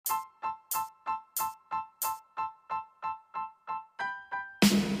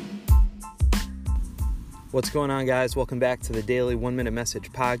What's going on, guys? Welcome back to the Daily 1 Minute Message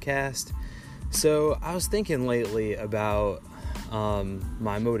podcast. So I was thinking lately about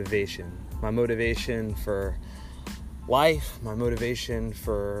my motivation for life, my motivation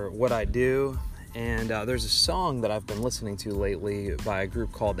for what I do. And there's a song that I've been listening to lately by a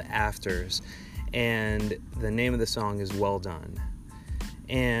group called The Afters. And the name of the song is Well Done.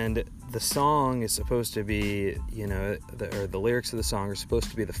 And the song is supposed to be, the lyrics of the song are supposed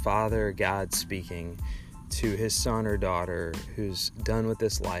to be the Father, God, speaking to his son or daughter who's done with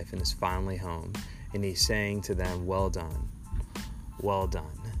this life and is finally home. And he's saying to them, well done, well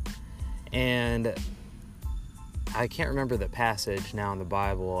done. And I can't remember the passage now in the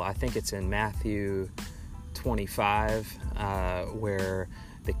Bible. I think it's in Matthew 25, where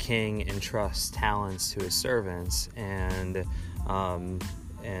the king entrusts talents to his servants, and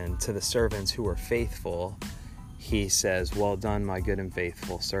to the servants who are faithful, he says, well done, my good and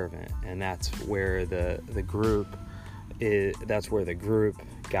faithful servant. And that's where the group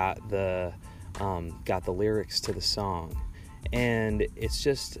got the lyrics to the song. And it's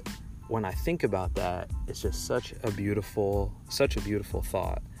just, when I think about that, it's just such a beautiful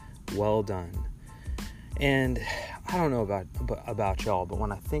thought. Well done. And I don't know about y'all, but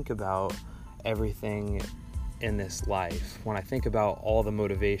when I think about everything in this life, when I think about all the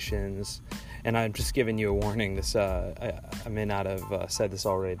motivations, and I'm just giving you a warning, this I may not have said this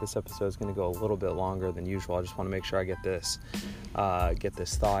already, this episode is going to go a little bit longer than usual. I just want to make sure I get this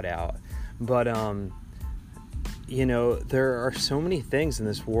thought out. But there are so many things in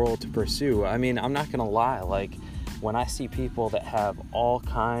this world to pursue. I mean, I'm not going to lie, like when I see people that have all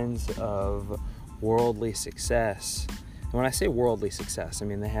kinds of worldly success, and when I say worldly success, I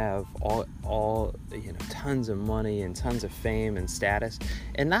mean they have all tons of money and tons of fame and status.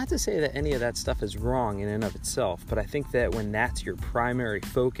 And not to say that any of that stuff is wrong in and of itself, but I think that when that's your primary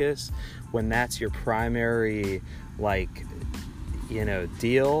focus, when that's your primary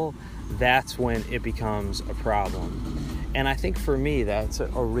deal, that's when it becomes a problem. And I think for me that's a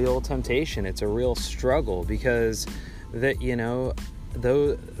real temptation. It's a real struggle, because though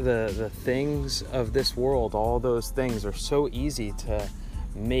the things of this world, all those things are so easy to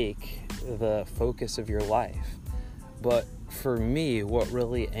make the focus of your life. But for me, what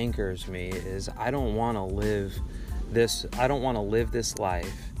really anchors me is I don't want to live this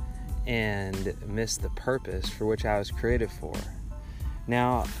life and miss the purpose for which I was created for.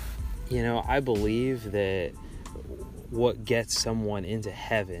 Now, I believe that what gets someone into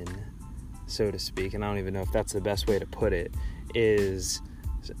heaven, so to speak, and I don't even know if that's the best way to put it, is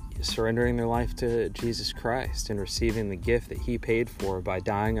surrendering their life to Jesus Christ and receiving the gift that he paid for by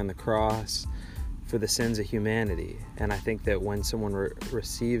dying on the cross for the sins of humanity. And I think that when someone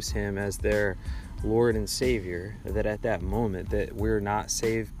receives him as their Lord and Savior, that at that moment that we're not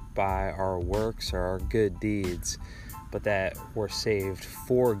saved by our works or our good deeds, but that we're saved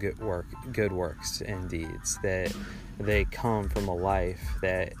for good works and deeds, that they come from a life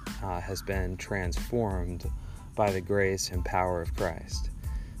that has been transformed by the grace and power of Christ.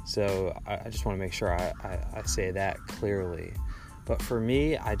 So I just want to make sure I say that clearly. But for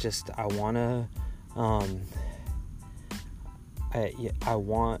me, I want to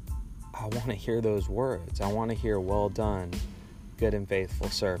hear those words. I want to hear, well done, good and faithful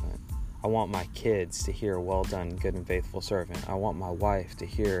servant. I want my kids to hear, well done, good and faithful servant. I want my wife to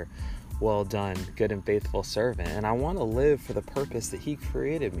hear, well done, good and faithful servant. And I want to live for the purpose that he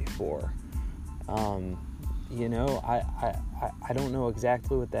created me for. I don't know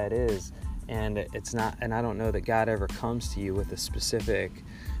exactly what that is, and I don't know that God ever comes to you with a specific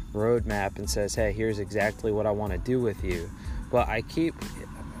roadmap and says, hey, here's exactly what I want to do with you. But I keep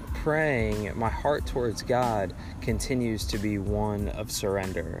praying. My heart towards God continues to be one of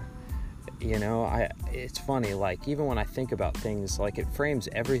surrender. It's funny, like even when I think about things, like it frames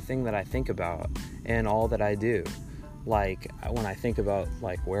everything that I think about and all that I do. Like when I think about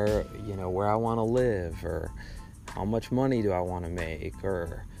like where I want to live, or how much money do I want to make,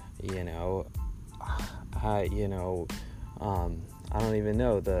 or I don't even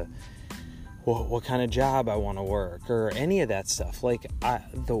know what kind of job I want to work, or any of that stuff. Like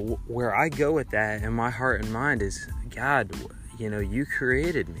where I go with that in my heart and mind is, God, you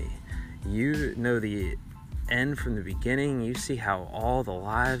created me. You know the end from the beginning. You see how all the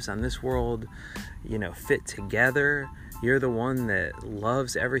lives on this world fit together. You're the one that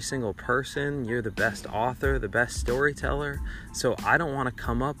loves every single person. You're the best author, the best storyteller. So I don't want to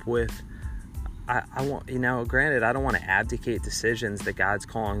come up with, granted, I don't want to abdicate decisions that God's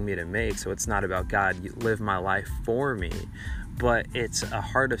calling me to make. So it's not about God, you live my life for me, but it's a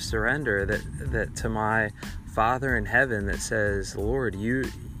heart of surrender that to my Father in heaven that says, Lord, you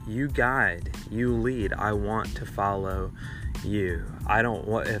you guide, you lead. I want to follow you. I don't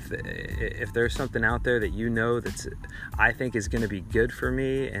want, if there's something out there that you know that's I think is going to be good for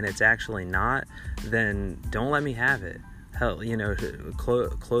me and it's actually not, then don't let me have it. Hell,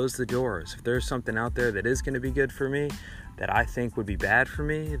 close the doors. If there's something out there that is going to be good for me that I think would be bad for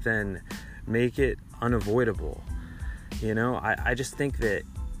me, then make it unavoidable. I just think that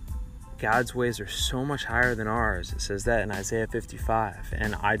God's ways are so much higher than ours. It says that in Isaiah 55.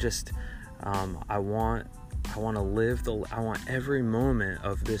 And I just, I want every moment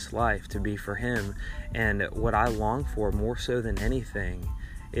of this life to be for Him. And what I long for more so than anything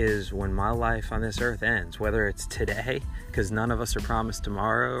is when my life on this earth ends, whether it's today, because none of us are promised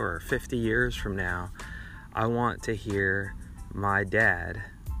tomorrow, or 50 years from now, I want to hear my dad,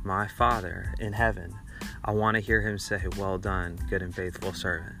 my Father in heaven. I want to hear Him say, "Well done, good and faithful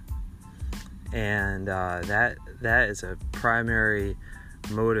servant." And that is a primary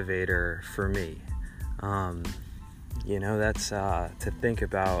motivator for me. That's to think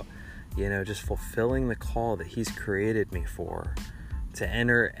about, just fulfilling the call that He's created me for, to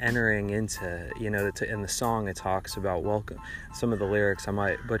entering into, in the song it talks about welcome. Some of the lyrics, I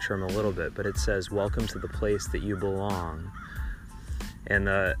might butcher them a little bit, but it says, "Welcome to the place that you belong." And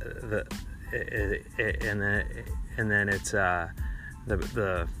then it's the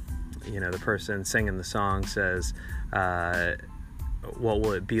person singing the song says, "What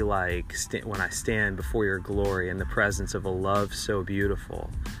will it be like when I stand before your glory in the presence of a love so beautiful?"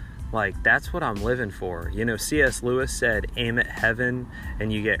 Like, that's what I'm living for. C.S. Lewis said, "Aim at heaven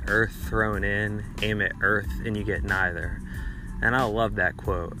and you get earth thrown in. Aim at earth and you get neither." And I love that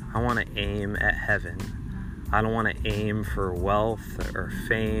quote. I want to aim at heaven. I don't want to aim for wealth or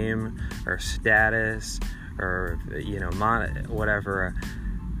fame or status or,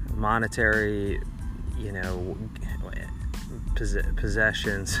 monetary,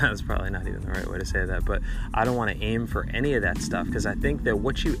 possessions. That's probably not even the right way to say that, but I don't want to aim for any of that stuff, because I think that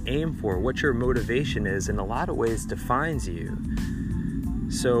what you aim for, what your motivation is, in a lot of ways defines you.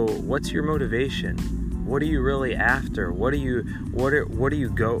 So what's your motivation? What are you really after? What do you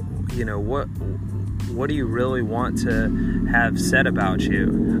really want to have said about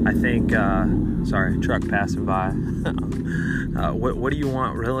you? I think, truck passing by. What do you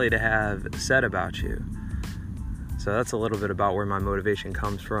want really to have said about you? So that's a little bit about where my motivation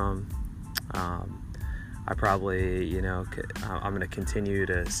comes from. I probably, I'm going to continue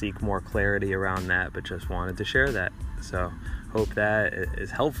to seek more clarity around that, but just wanted to share that. So hope that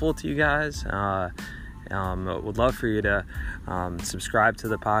is helpful to you guys. Would love for you to subscribe to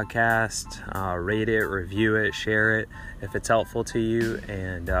the podcast, rate it, review it, share it if it's helpful to you,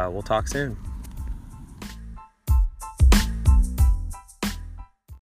 and we'll talk soon.